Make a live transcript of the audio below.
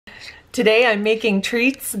Today I'm making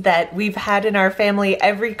treats that we've had in our family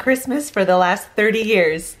every Christmas for the last 30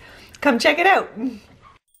 years. Come check it out.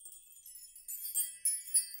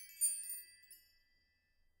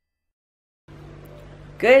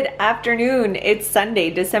 Good afternoon. It's Sunday,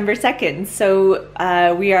 December 2nd. So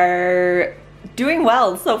we are doing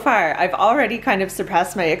well so far. I've already kind of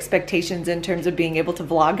surpassed my expectations in terms of being able to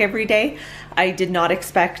vlog every day. I did not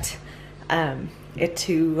expect it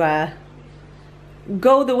to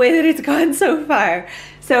go the way that it's gone so far.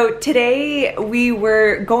 So today we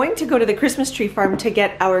were going to go to the Christmas tree farm to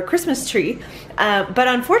get our Christmas tree, but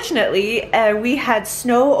unfortunately we had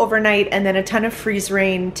snow overnight and then a ton of freeze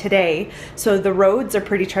rain today, so the roads are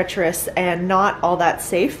pretty treacherous and not all that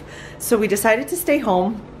safe, so we decided to stay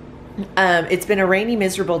home. It's been a rainy,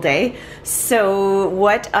 miserable day, so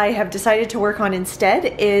what I have decided to work on instead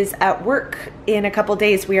is at work in a couple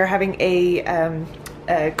days we are having a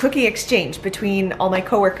cookie exchange between all my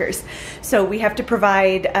coworkers. So we have to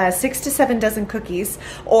provide 6 to 7 dozen cookies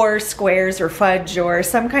or squares or fudge or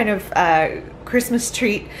some kind of Christmas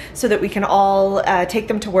treat so that we can all take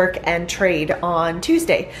them to work and trade on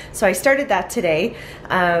Tuesday. So I started that today.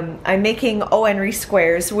 I'm making O. Henry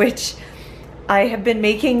squares, which I have been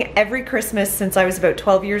making every Christmas since I was about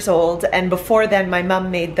 12 years old, and before then my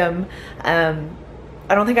mom made them.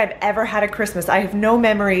 I don't think I've ever had a Christmas. I have no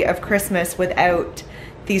memory of Christmas without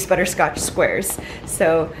these butterscotch squares.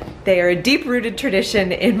 So they are a deep-rooted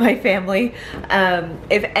tradition in my family.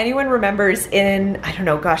 If anyone remembers in, I don't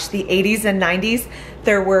know, gosh, the 80s and 90s,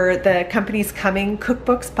 there were the Company's Coming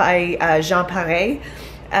cookbooks by Jean Pare.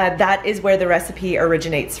 That is where the recipe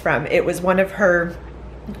originates from. It was one of her,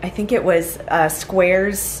 I think it was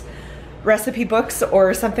squares recipe books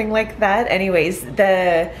or something like that. Anyways,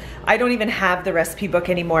 I don't even have the recipe book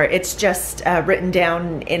anymore. It's just written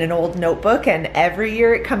down in an old notebook, and every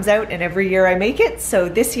year it comes out and every year I make it. So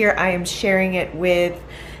this year I am sharing it with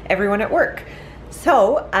everyone at work.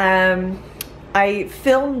 So I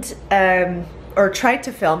filmed or tried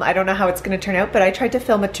to film, I don't know how it's going to turn out, but I tried to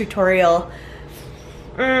film a tutorial.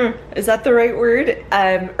 Is that the right word?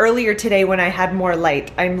 Earlier today when I had more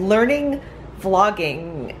light. I'm learning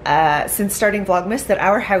vlogging since starting Vlogmas that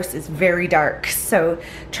our house is very dark, so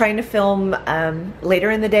trying to film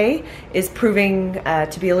later in the day is proving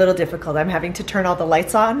to be a little difficult. I'm having to turn all the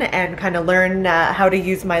lights on and kind of learn how to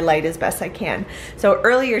use my light as best I can. So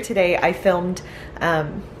earlier today I filmed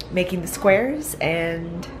making the squares,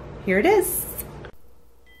 and here it is.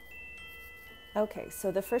 Okay,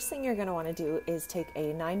 so the first thing you're going to want to do is take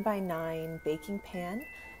a 9x9 baking pan,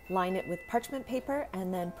 line it with parchment paper,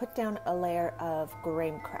 and then put down a layer of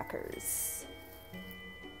graham crackers.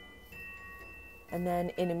 And then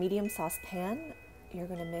in a medium saucepan, you're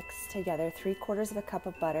going to mix together 3/4 of a cup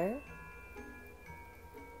of butter,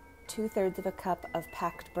 2/3 of a cup of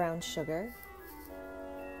packed brown sugar,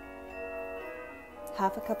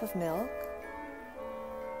 1/2 a cup of milk,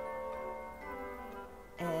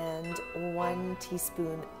 and 1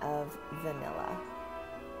 teaspoon of vanilla.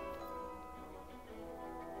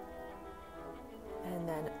 And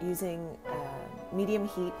then using medium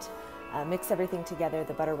heat, mix everything together.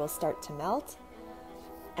 The butter will start to melt,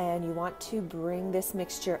 and you want to bring this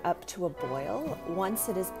mixture up to a boil. Once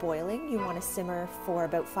it is boiling, you want to simmer for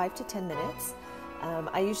about 5 to 10 minutes.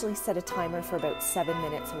 I usually set a timer for about 7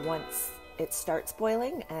 minutes once it starts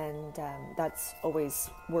boiling, and that's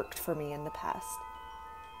always worked for me in the past.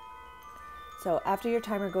 So after your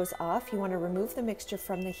timer goes off, you want to remove the mixture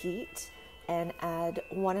from the heat and add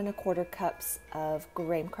 1 1/4 cups of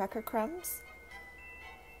graham cracker crumbs,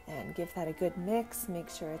 and give that a good mix. Make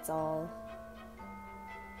sure it's all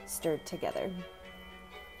stirred together.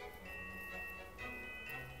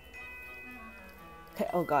 Okay,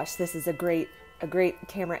 oh gosh, this is a great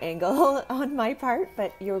camera angle on my part,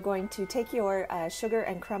 but you're going to take your sugar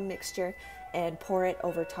and crumb mixture and pour it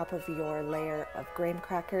over top of your layer of graham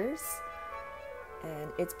crackers.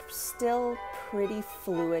 And it's still pretty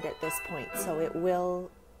fluid at this point, so it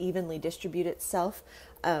will evenly distribute itself,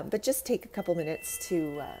 but just take a couple minutes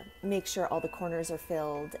to make sure all the corners are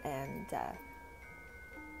filled and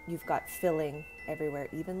you've got filling everywhere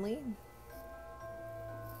evenly.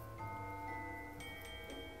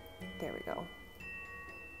 There we go.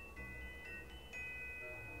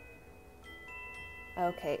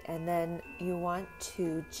 Okay, and then you want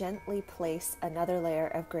to gently place another layer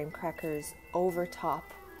of graham crackers over top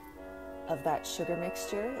of that sugar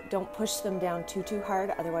mixture. Don't push them down too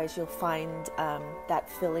hard, otherwise you'll find that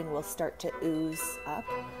filling will start to ooze up.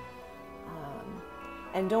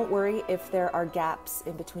 And don't worry if there are gaps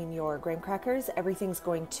in between your graham crackers. Everything's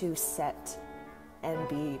going to set and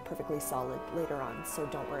be perfectly solid later on, so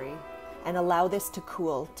don't worry. and allow this to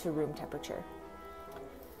cool to room temperature.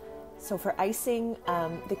 So for icing,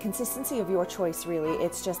 the consistency of your choice really,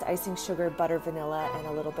 it's just icing sugar, butter, vanilla, and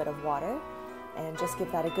a little bit of water. And just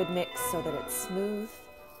give that a good mix so that it's smooth.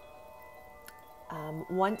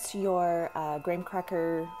 Once your graham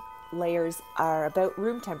cracker layers are about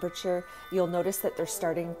room temperature, you'll notice that they're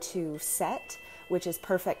starting to set, which is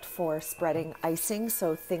perfect for spreading icing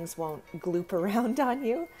so things won't gloop around on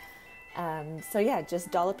you. So yeah, just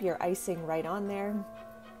dollop your icing right on there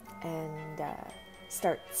and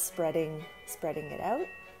start spreading it out.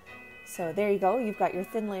 So there you go, you've got your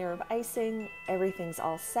thin layer of icing, everything's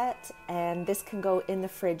all set, and this can go in the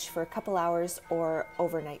fridge for a couple hours or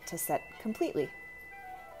overnight to set completely.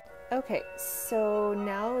 Okay, so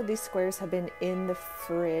now these squares have been in the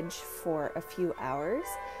fridge for a few hours.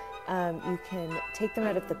 You can take them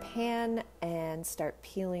out of the pan and start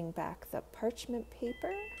peeling back the parchment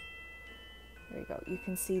paper. There you go, you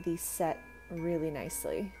can see these set really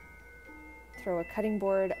nicely. Throw a cutting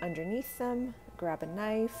board underneath them, grab a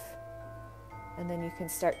knife, and then you can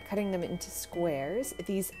start cutting them into squares.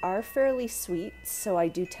 These are fairly sweet, so I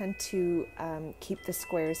do tend to keep the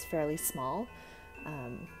squares fairly small.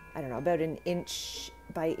 I don't know, about an inch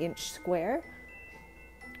by inch square.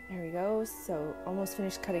 There we go, so almost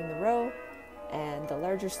finished cutting the row, and the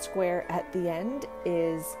larger square at the end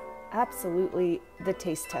is absolutely the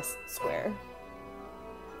taste test square.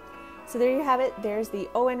 So there you have it, there's the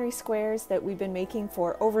O. Henry squares that we've been making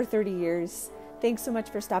for over 30 years. Thanks so much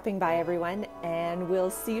for stopping by, everyone, and we'll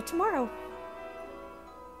see you tomorrow.